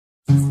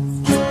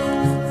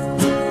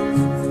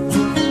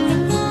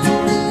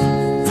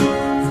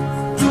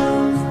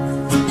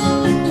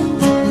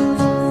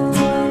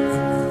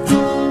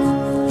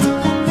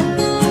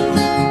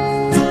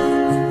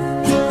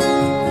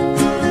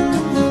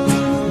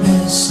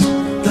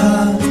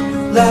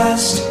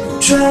last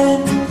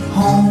train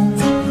home.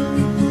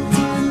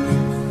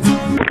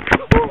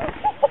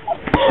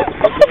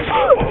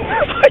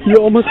 You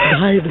almost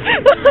died.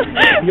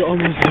 You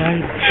almost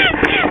died.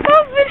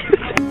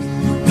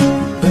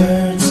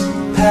 Birds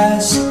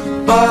pass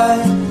by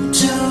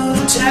to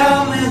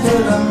tell me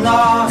that I'm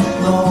not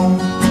alone.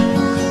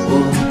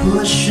 Well, I'm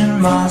pushing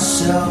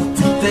myself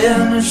to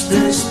finish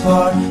this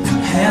part and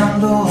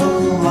handle a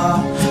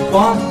lot.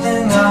 One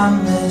thing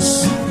I'm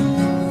missing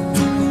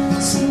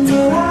is in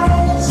your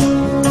eyes, in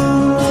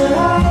your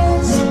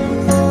eyes, in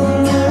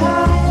your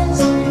eyes,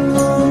 in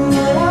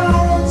your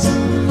eyes,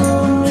 in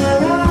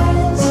your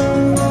eyes,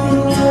 in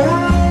your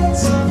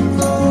eyes, in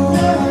your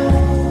eyes.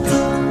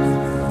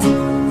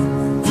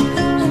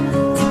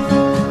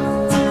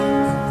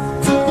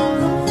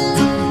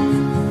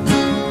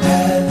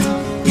 Have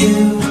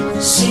you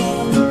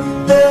seen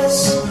this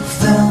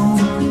film?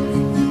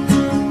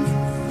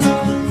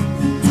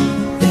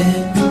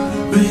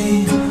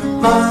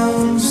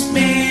 Reminds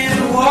me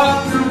of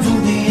walking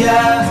through the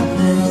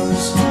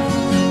avenues,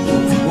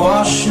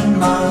 washing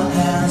my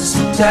hands,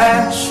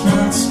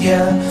 attachments,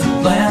 yeah,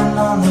 land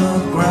on the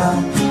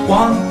ground.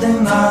 One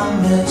thing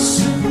I'm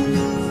missing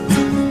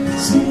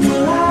is in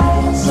your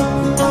eyes, in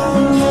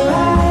your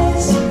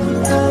eyes, in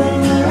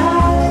your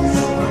eyes.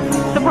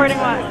 Supporting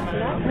what?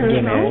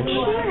 Gay marriage.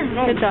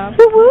 Good job.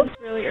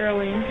 It's really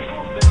early.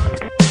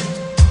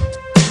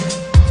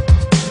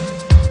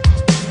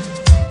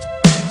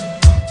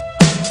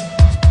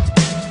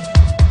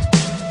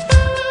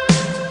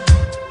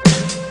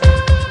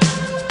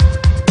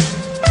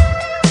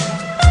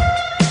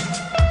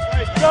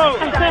 So,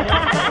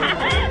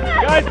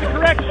 guys, the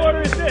correct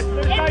order is this.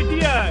 There's an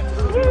idea.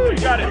 Woo, you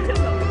got it.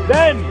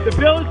 Then, the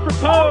bill is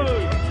proposed.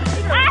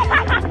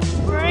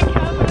 We're in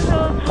Capitol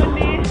Hills,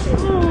 Wendy.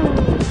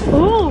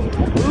 Ooh.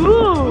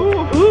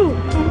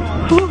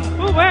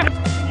 Ooh, where?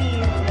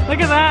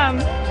 Look at them.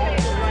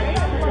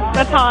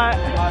 That's hot.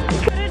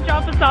 Could you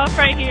drop us off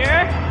right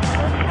here?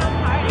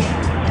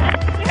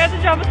 You have to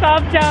drop us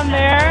off down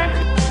there.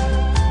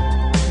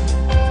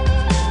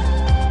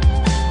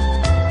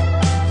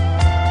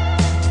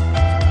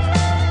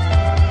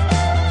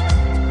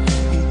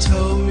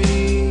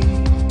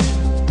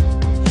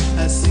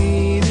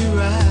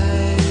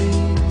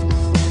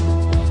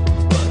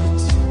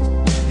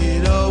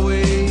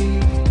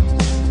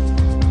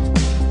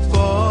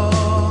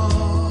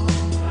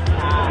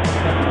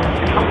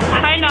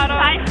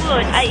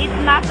 I eat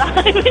nata.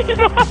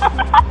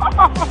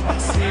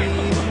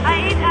 I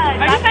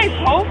eat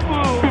tofu.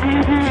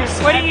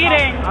 What are you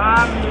eating? I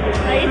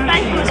eat Thai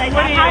food. I eat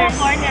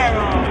California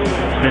roll.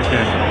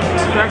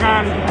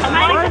 Am I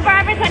eating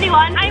Forever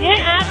 21? You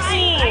didn't ask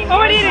me. Oh,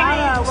 what are you eating?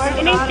 I'm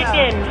eating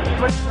chicken.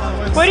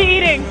 What are you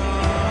eating?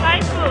 Thai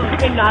food.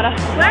 In Nada.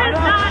 Where's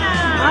Nada?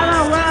 Nada,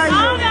 where are you?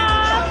 Nada!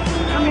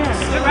 Come here.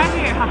 You're right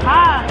here.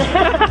 Haha.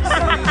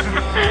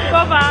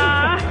 Bye-bye.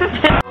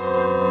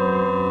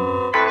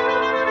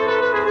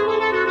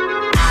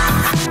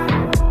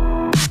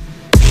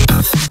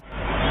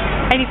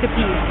 I need to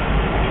pee.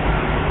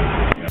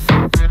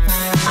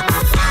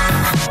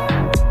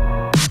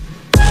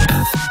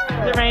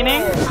 Is it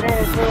raining?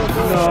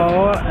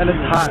 No, and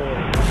it's hot.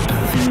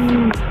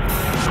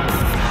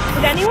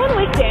 Did anyone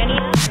wake Danny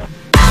up?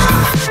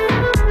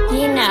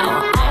 You know,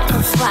 all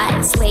the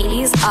flies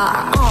ladies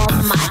are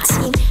on my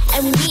team,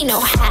 and we know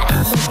how to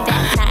look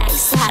that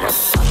nice, how to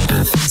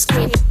fucking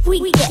scream.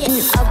 We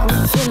getting ugly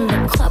in the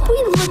club, we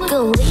look a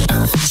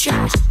little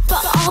shy,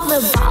 but all the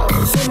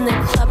ballers in the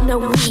club know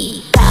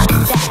we got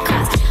that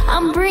class.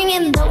 I'm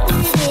bringing the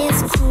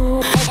weirdest crew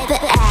at the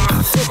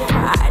after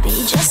party.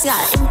 Just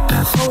got in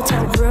the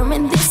hotel room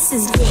and this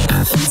is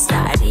getting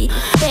started.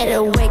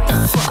 Better wake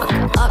the fuck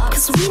up,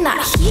 cause we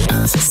not here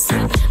to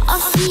sleep. Our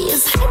feet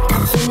is hyped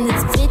up in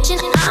this bitch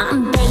and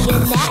I'm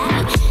banging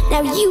at me.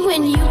 Now you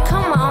and you,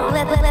 come on,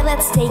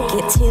 let's take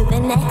it to the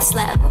next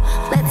level.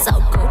 Let's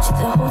all go to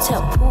the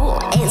hotel pool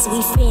as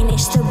we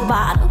finish the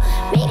bottle.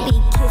 Maybe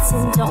kiss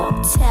and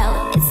don't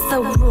tell, it's the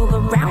rule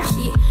around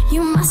here.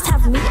 You must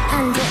have me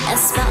under a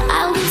spell,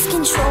 I lose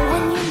control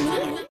when you need me.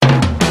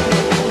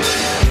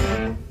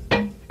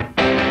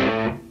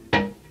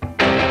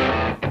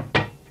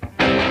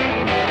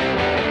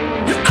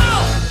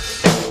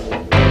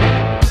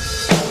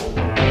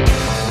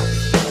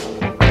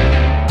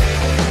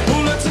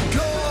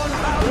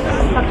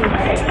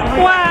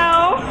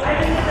 Wow!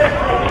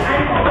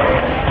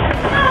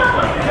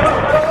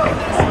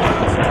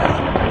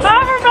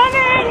 Oh, we're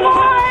running!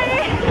 Why?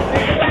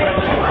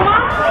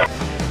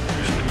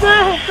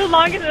 The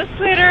longest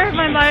escalator of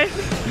my life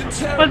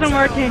wasn't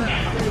working.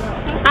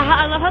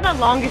 I love how the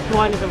longest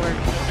one doesn't work.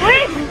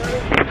 Wait!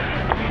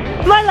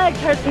 My legs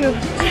hurt too.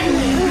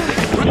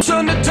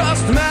 Return to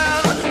dust,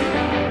 man.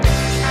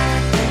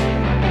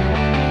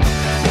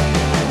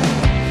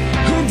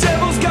 The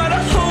devil's got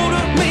a hold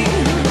of me.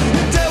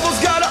 The devil's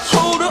got a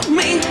hold of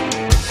me.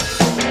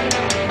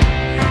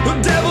 The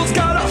devil's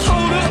got a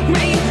hold of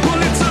me.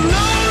 Well, it's a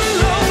lonely,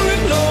 lonely,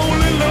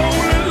 lonely,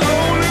 lonely,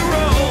 lonely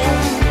road.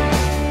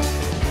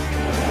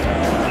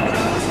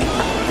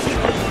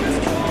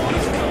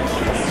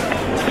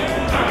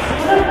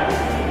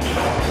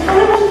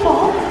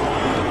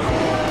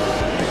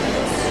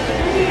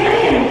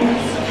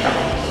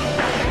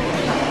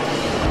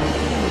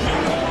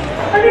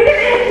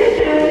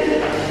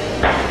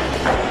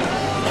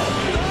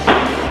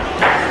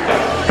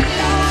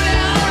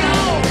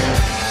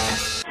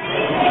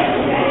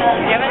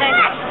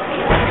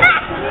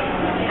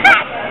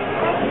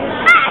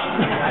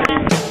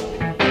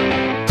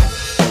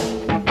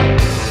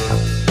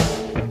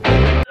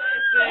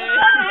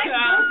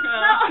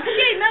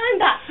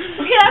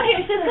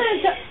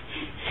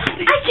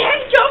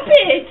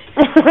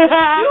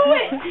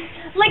 it!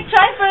 Like,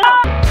 try for it.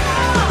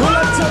 When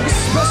I took a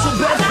special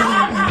bathroom,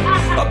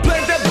 I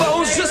played that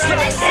bones just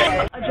like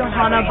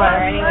Johanna bar,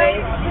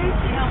 anyways.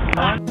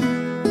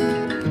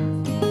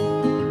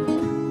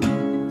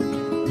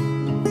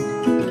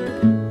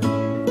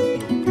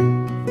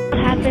 What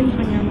happens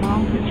when your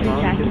mom puts your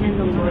jacket in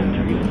the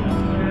laundry?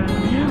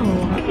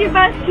 Thank you,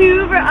 Best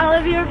Two, for all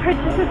of your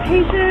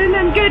participation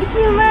and good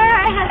humor.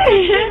 I had a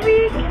good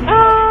week.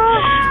 Oh,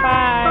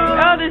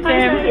 bye. Oh, the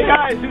same. Hey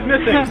guys, who's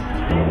missing?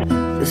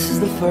 This is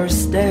the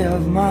first day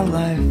of my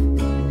life.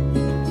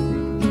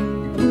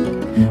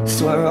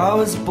 Swear I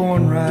was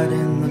born right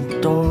in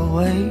the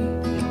doorway.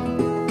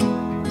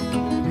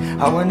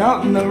 I went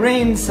out in the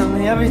rain,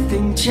 suddenly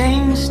everything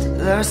changed.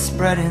 They're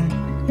spreading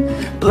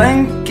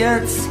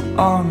blankets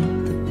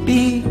on the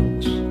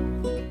beach.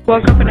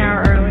 Woke up an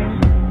hour early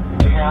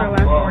for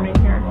last morning.